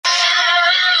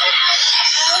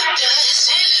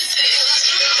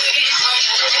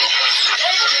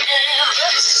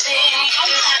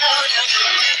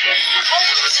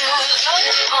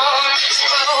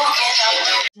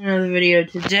Another video.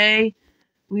 Today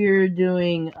we are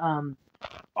doing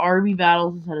RB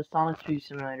battles instead of Sonic Street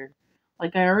Simulator.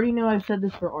 Like, I already know I've said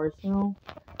this for Arsenal,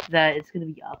 that it's going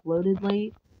to be uploaded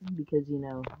late, because, you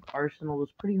know, Arsenal was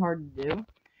pretty hard to do.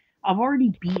 I've already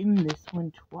beaten this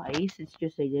one twice, it's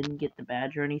just I didn't get the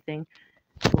badge or anything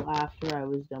until after I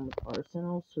was done with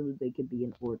Arsenal, so that they could be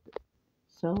in order.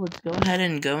 So, let's go ahead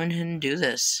and do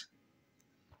this.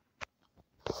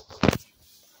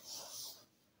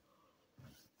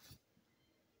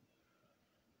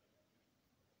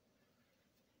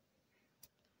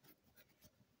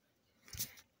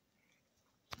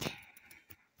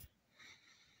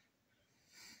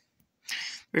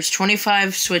 There's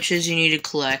 25 switches you need to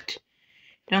collect.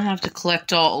 You don't have to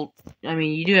collect all. I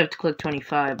mean, you do have to collect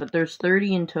 25, but there's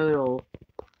 30 in total.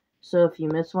 So if you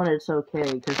miss one, it's okay,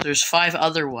 because there's 5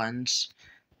 other ones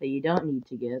that you don't need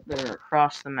to get that are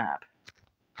across the map.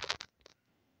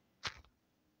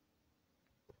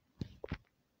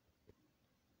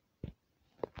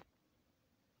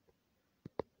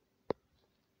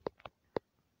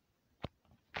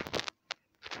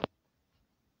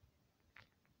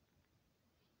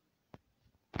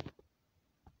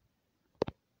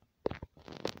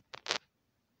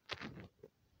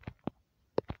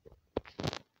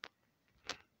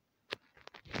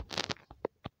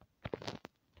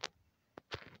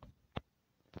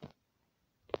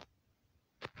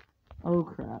 Oh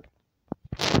crap.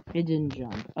 It didn't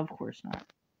jump. Of course not.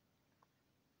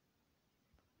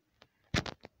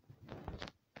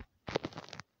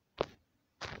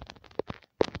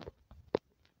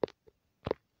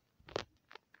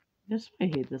 That's why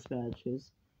I hate this badge,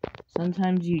 is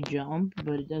sometimes you jump,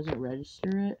 but it doesn't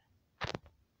register it.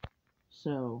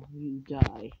 So, you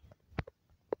die.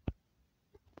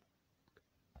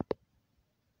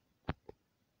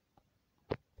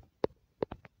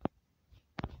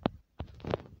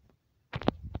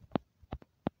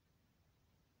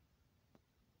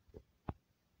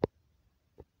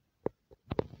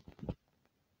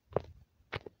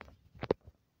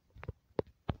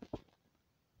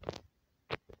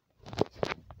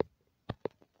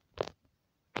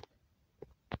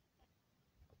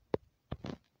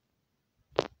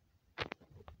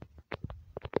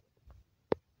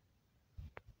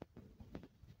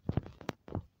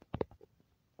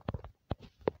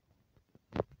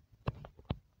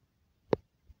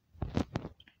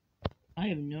 I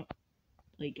have no,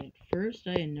 like, at first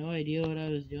I had no idea what I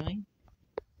was doing.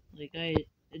 Like,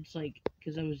 it's like,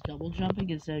 because I was double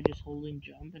jumping instead of just holding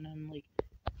jump, and I'm like,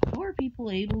 how are people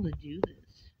able to do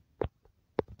this?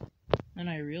 And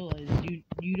I realized,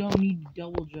 you don't need to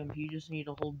double jump, you just need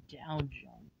to hold down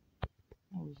jump.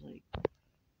 I was like,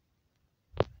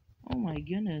 oh my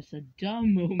goodness, a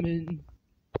dumb moment.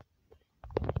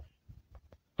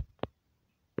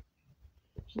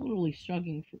 I was literally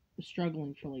struggling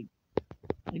for like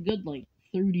a good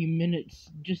 30 minutes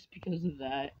just because of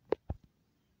that.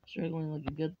 Struggling like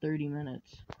a good 30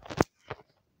 minutes.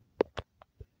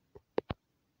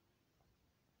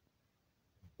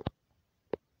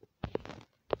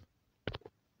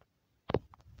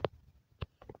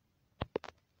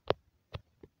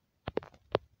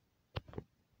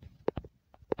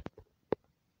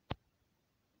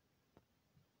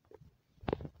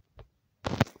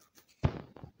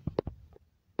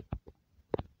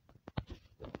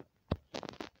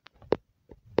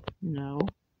 No.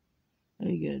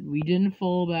 Very good. We didn't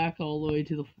fall back all the way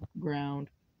to the ground,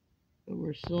 but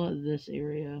we're still at this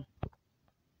area.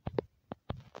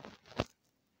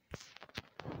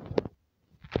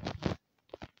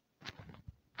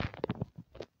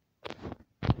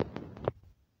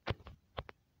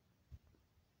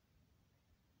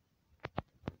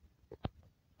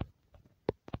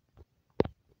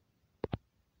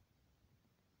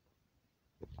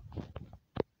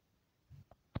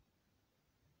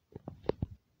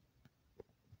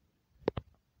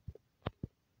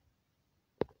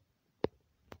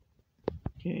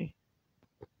 Okay.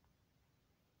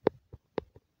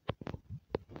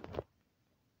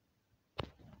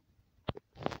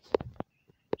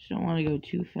 Just don't want to go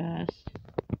too fast,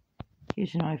 in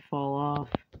case I fall off.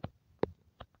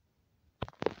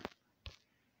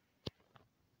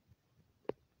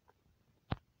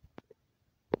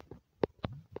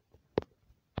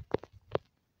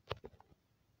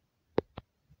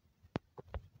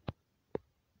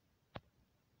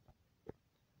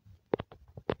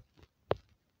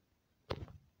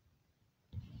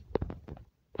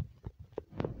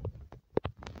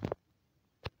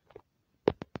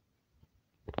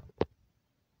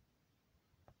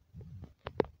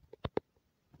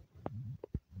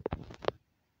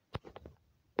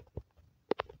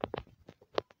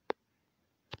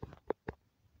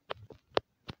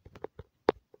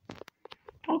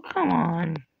 come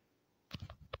on.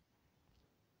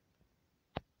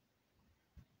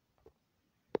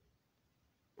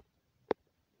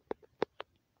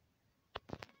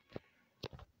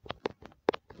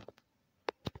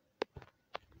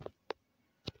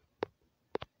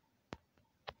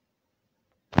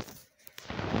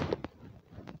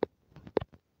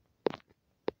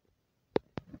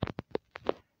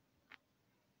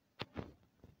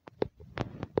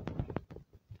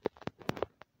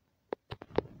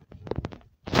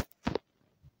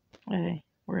 Okay,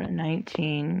 we're at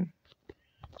 19.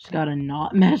 Just gotta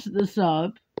not mess this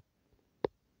up.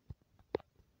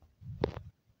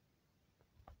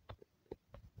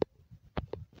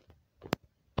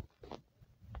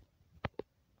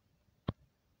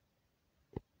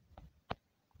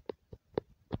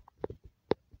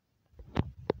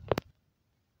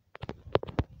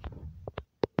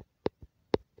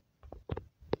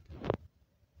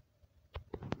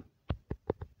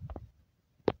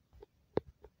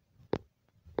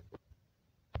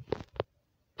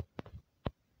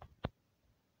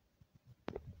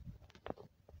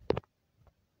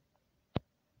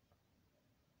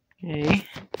 Okay.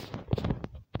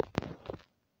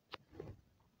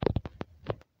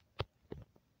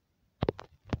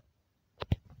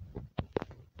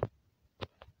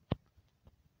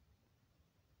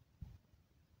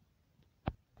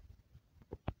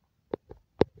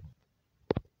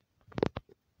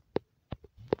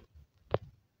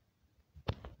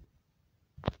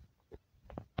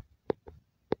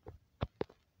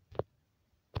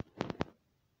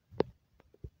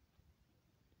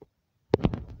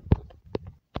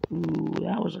 Ooh,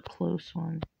 that was a close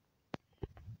one.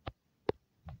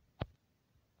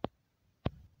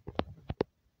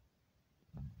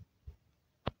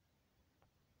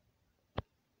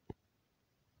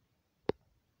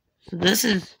 So this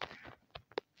is,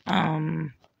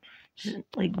 just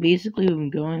like basically we've been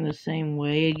going the same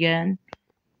way again,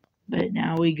 but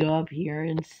now we go up here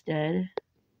instead.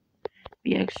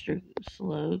 Be extra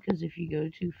slow, because if you go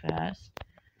too fast,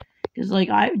 because like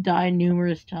I've died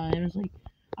numerous times, like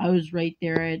I was right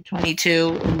there at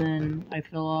 22, and then I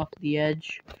fell off the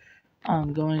edge,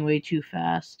 going way too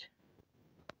fast.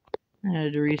 I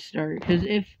had to restart, because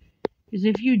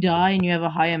if you die and you have a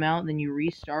high amount, then you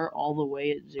restart all the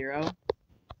way at 0.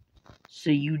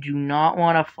 So you do not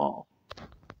want to fall.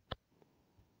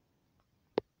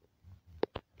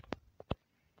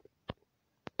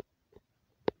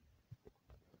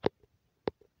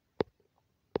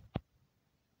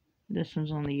 This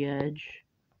one's on the edge.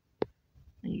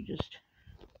 And you just...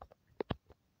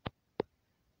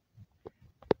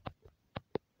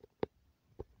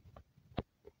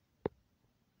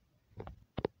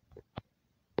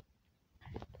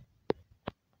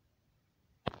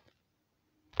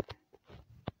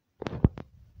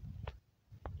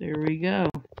 There we go.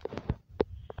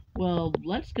 Well,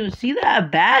 let's go see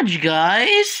that badge,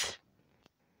 guys.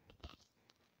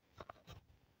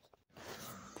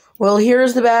 Well,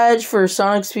 here's the badge for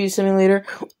Sonic Speed Simulator.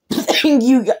 Thank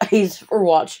you guys for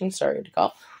watching. Sorry to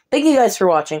cough. Thank you guys for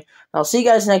watching. I'll see you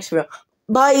guys next video.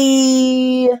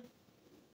 Bye!